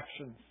of your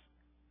actions.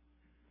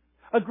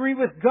 Agree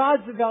with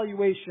God's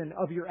evaluation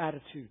of your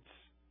attitudes.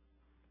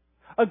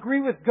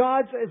 Agree with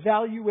God's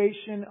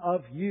evaluation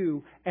of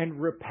you and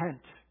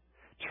repent.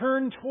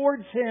 Turn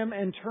towards Him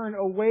and turn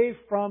away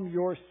from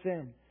your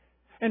sin.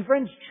 And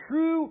friends,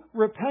 true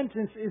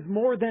repentance is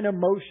more than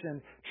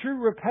emotion. True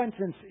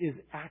repentance is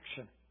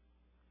action.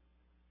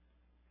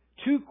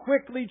 Too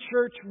quickly,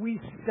 church, we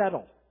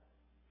settle.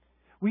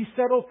 We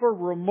settle for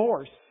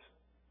remorse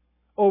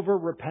over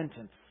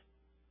repentance.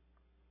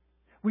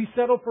 We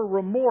settle for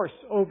remorse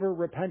over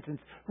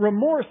repentance.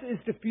 Remorse is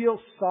to feel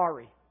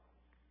sorry.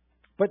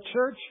 But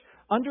church,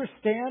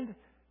 understand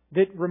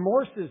that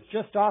remorse is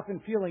just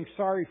often feeling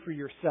sorry for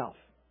yourself.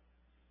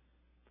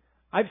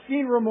 I've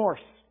seen remorse,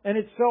 and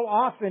it's so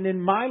often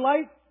in my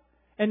life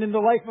and in the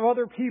life of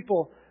other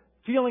people,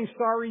 feeling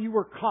sorry you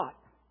were caught.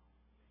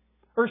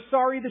 Or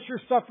sorry that you're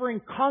suffering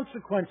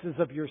consequences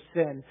of your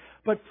sin.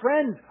 But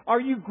friends,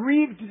 are you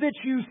grieved that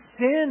you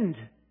sinned?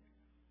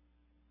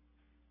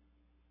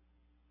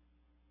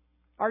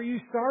 Are you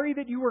sorry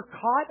that you were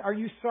caught? Are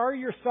you sorry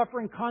you're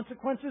suffering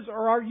consequences?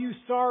 Or are you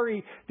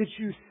sorry that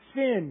you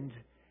sinned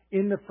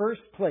in the first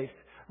place?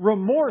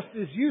 Remorse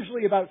is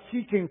usually about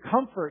seeking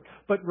comfort,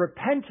 but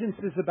repentance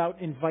is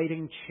about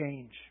inviting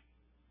change.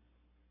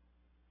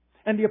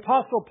 And the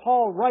Apostle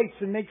Paul writes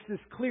and makes this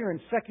clear in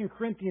 2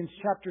 Corinthians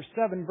chapter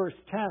 7, verse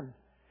 10.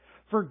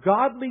 For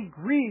godly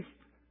grief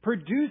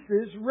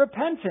produces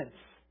repentance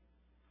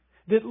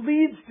that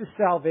leads to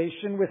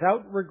salvation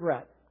without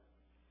regret,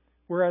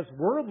 whereas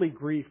worldly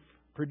grief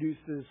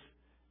produces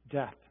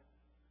death.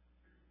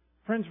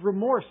 Friends,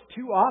 remorse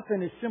too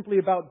often is simply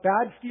about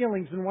bad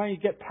feelings and wanting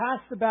to get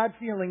past the bad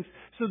feelings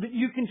so that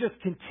you can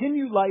just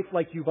continue life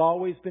like you've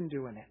always been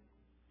doing it.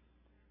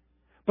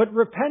 But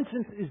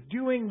repentance is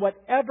doing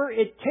whatever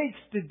it takes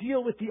to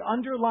deal with the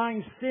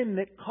underlying sin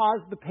that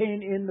caused the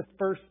pain in the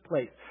first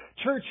place.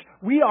 Church,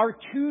 we are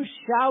too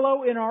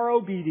shallow in our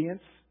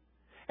obedience,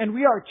 and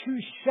we are too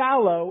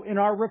shallow in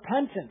our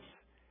repentance.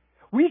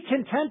 We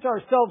content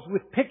ourselves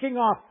with picking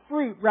off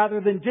fruit rather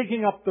than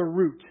digging up the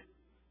root.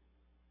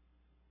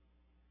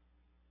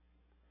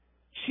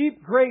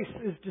 Cheap grace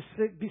is to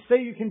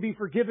say you can be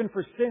forgiven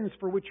for sins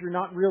for which you're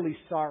not really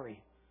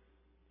sorry.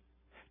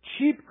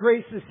 Cheap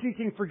grace is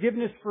seeking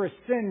forgiveness for a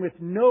sin with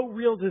no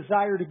real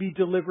desire to be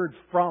delivered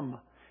from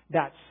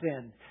that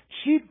sin.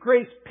 Cheap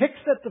grace picks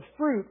at the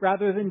fruit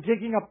rather than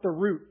digging up the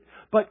root.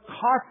 But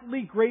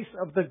costly grace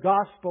of the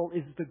gospel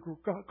is the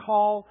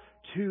call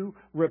to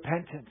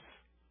repentance.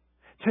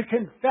 To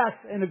confess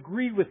and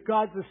agree with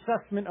God's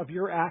assessment of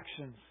your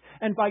actions.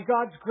 And by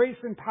God's grace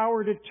and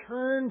power to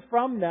turn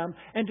from them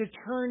and to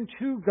turn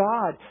to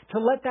God. To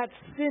let that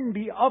sin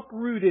be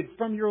uprooted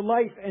from your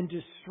life and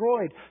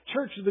destroyed.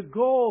 Church, the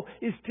goal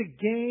is to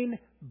gain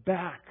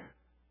back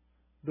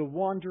the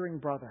wandering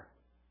brother.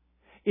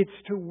 It's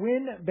to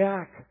win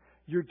back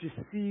your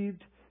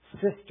deceived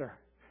sister.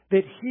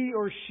 That he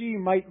or she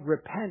might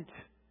repent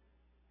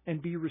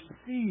and be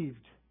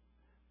received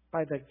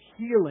by the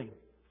healing,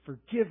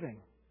 forgiving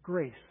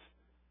grace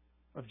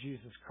of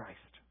Jesus Christ.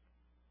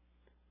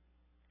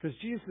 Because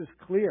Jesus is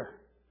clear.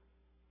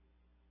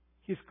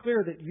 He's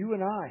clear that you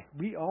and I,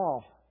 we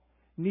all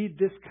need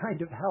this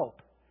kind of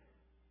help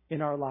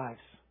in our lives.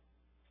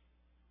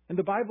 And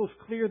the Bible's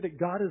clear that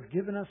God has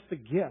given us the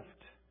gift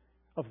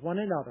of one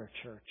another,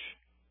 church,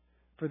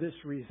 for this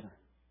reason.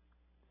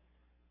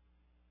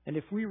 And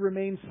if we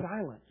remain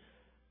silent,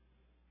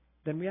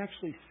 then we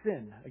actually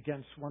sin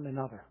against one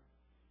another.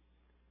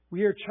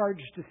 We are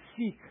charged to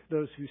seek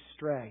those who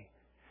stray,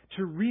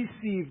 to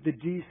receive the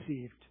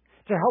deceived,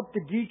 to help the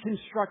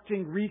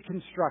deconstructing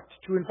reconstruct,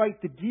 to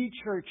invite the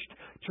de-churched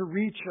to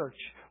re-church.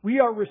 We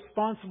are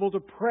responsible to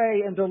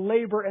pray and to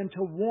labor and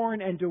to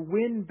warn and to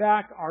win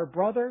back our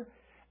brother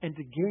and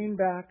to gain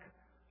back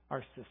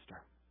our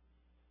sister.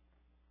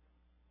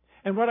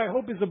 And what I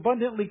hope is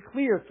abundantly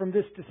clear from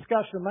this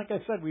discussion, like I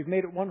said, we've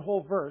made it one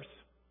whole verse.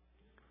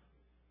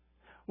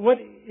 What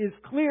is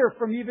clear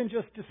from even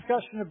just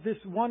discussion of this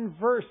one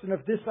verse and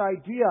of this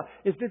idea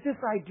is that this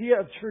idea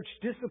of church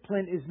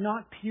discipline is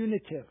not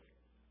punitive,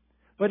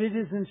 but it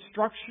is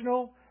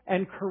instructional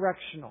and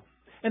correctional.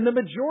 And the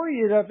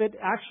majority of it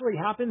actually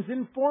happens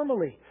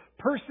informally,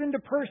 person to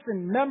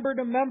person, member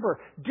to member.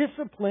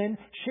 Discipline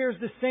shares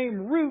the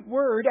same root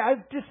word as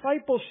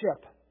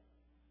discipleship,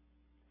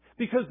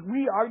 because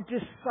we are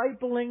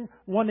discipling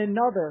one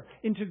another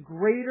into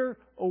greater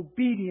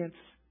obedience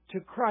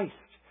to Christ.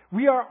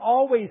 We are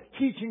always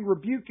teaching,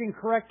 rebuking,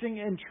 correcting,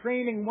 and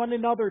training one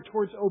another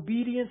towards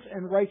obedience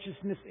and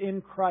righteousness in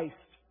Christ.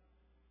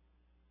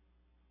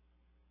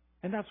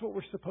 And that's what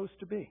we're supposed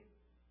to be.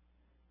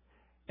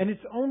 And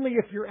it's only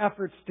if your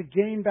efforts to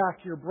gain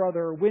back your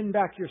brother or win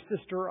back your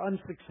sister are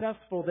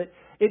unsuccessful that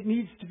it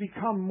needs to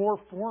become more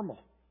formal.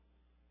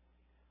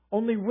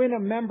 Only when a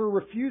member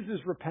refuses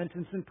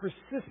repentance and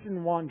persists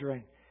in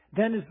wandering,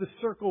 then is the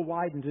circle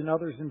widened and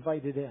others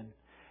invited in.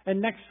 And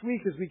next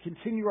week, as we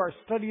continue our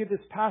study of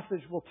this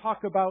passage, we'll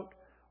talk about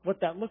what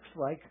that looks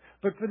like.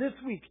 But for this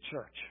week,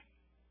 church,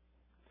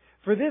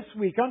 for this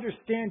week,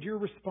 understand your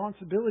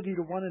responsibility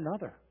to one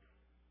another.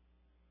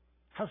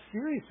 How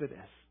serious it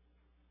is.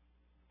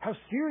 How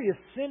serious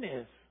sin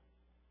is.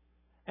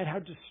 And how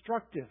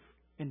destructive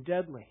and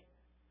deadly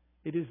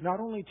it is not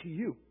only to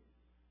you,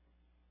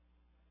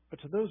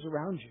 but to those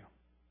around you.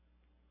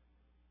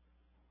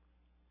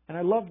 And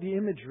I love the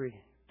imagery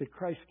that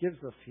Christ gives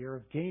us here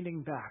of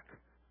gaining back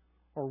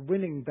or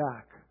winning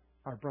back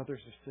our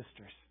brothers or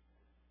sisters.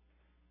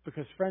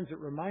 Because, friends, it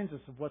reminds us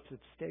of what's at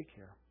stake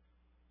here.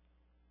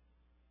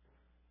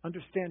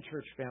 Understand,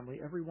 church family,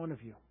 every one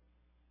of you.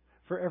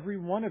 For every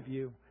one of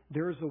you,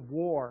 there is a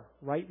war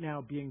right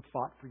now being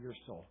fought for your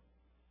soul.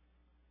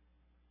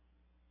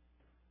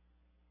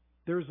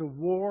 There is a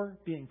war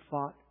being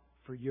fought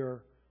for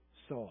your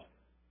soul.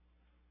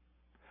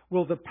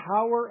 Will the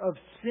power of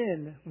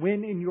sin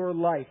win in your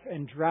life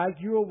and drag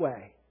you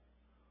away?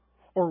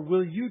 Or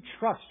will you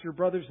trust your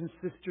brothers and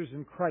sisters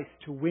in Christ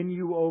to win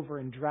you over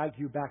and drag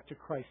you back to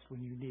Christ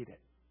when you need it?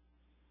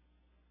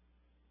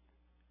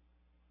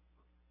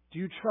 Do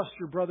you trust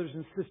your brothers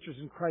and sisters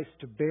in Christ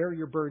to bear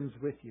your burdens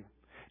with you?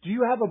 Do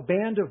you have a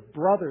band of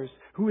brothers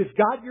who has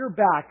got your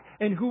back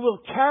and who will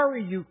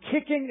carry you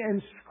kicking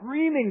and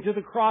screaming to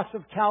the cross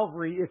of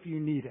Calvary if you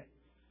need it?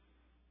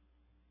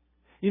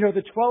 You know,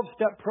 the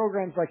 12-step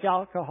programs like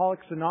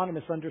Alcoholics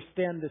Anonymous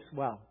understand this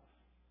well.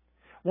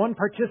 One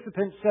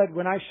participant said,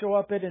 when I show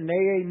up at an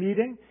AA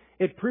meeting,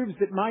 it proves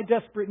that my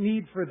desperate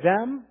need for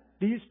them,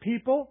 these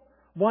people,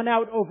 won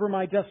out over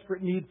my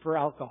desperate need for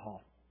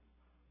alcohol.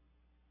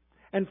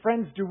 And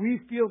friends, do we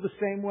feel the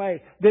same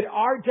way? That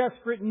our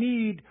desperate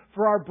need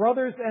for our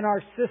brothers and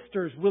our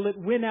sisters, will it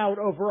win out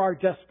over our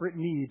desperate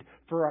need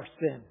for our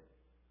sin?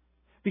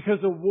 Because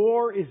a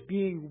war is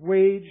being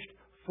waged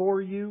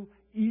for you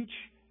each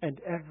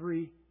and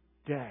every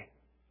day.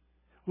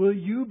 Will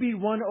you be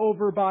won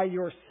over by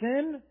your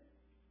sin?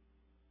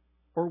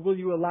 Or will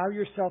you allow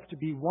yourself to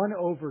be won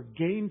over,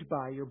 gained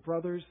by your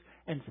brothers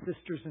and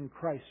sisters in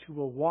Christ who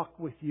will walk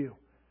with you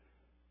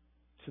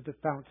to the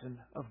fountain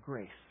of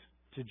grace,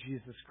 to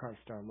Jesus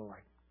Christ our Lord?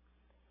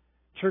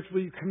 Church,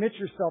 will you commit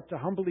yourself to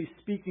humbly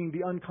speaking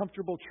the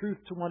uncomfortable truth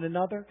to one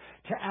another,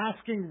 to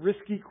asking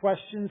risky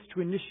questions,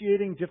 to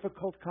initiating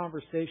difficult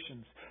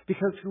conversations?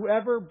 Because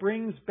whoever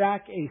brings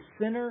back a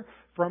sinner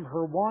from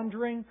her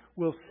wandering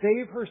will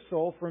save her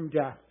soul from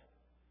death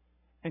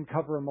and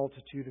cover a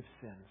multitude of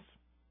sins.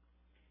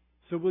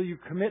 So will you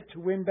commit to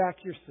win back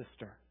your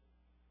sister?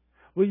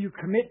 Will you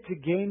commit to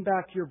gain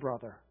back your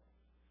brother?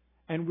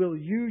 And will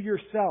you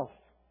yourself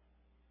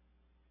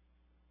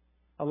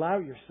allow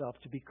yourself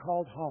to be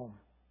called home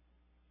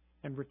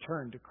and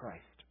return to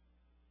Christ?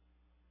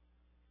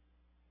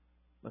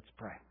 Let's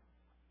pray.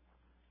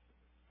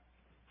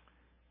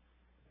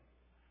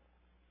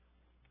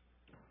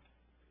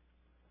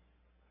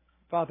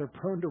 Father,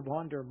 prone to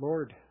wander,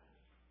 Lord,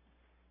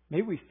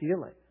 may we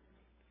feel it.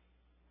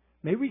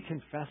 May we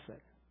confess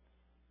it.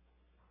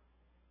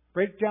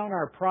 Break down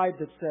our pride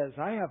that says,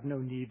 I have no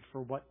need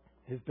for what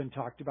has been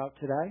talked about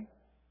today.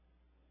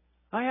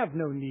 I have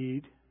no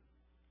need.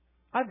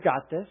 I've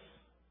got this.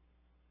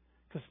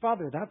 Because,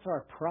 Father, that's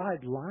our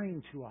pride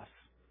lying to us.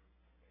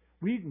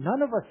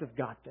 None of us have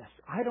got this.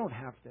 I don't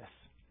have this.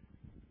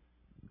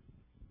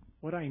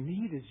 What I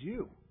need is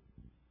you.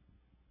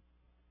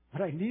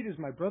 What I need is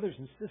my brothers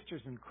and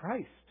sisters in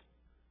Christ.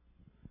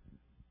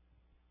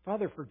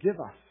 Father, forgive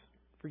us.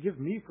 Forgive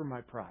me for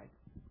my pride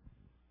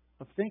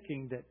of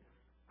thinking that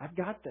I've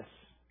got this.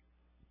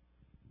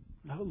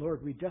 No,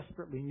 Lord, we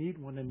desperately need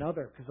one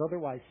another, because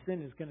otherwise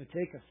sin is going to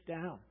take us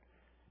down.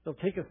 It'll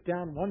take us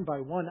down one by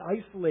one,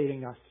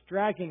 isolating us,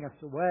 dragging us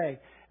away,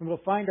 and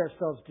we'll find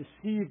ourselves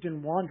deceived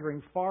and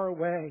wandering far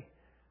away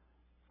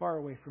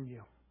from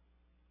you.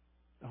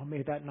 Oh,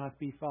 may that not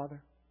be,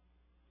 Father.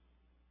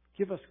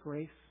 Give us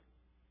grace.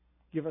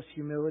 Give us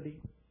humility.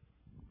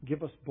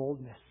 Give us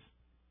boldness.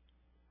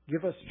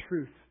 Give us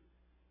truth.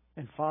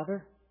 And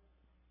Father,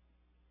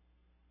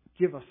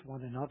 give us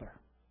one another.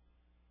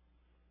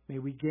 May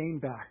we gain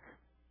back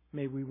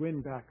May we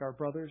win back our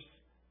brothers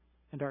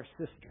and our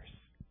sisters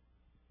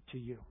to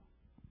you.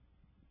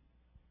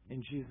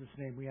 In Jesus'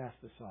 name we ask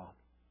this all.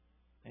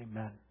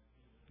 Amen.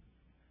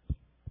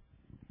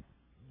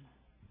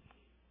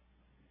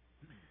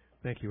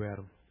 Thank you,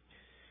 Adam.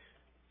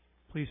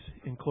 Please,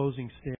 in closing, stand.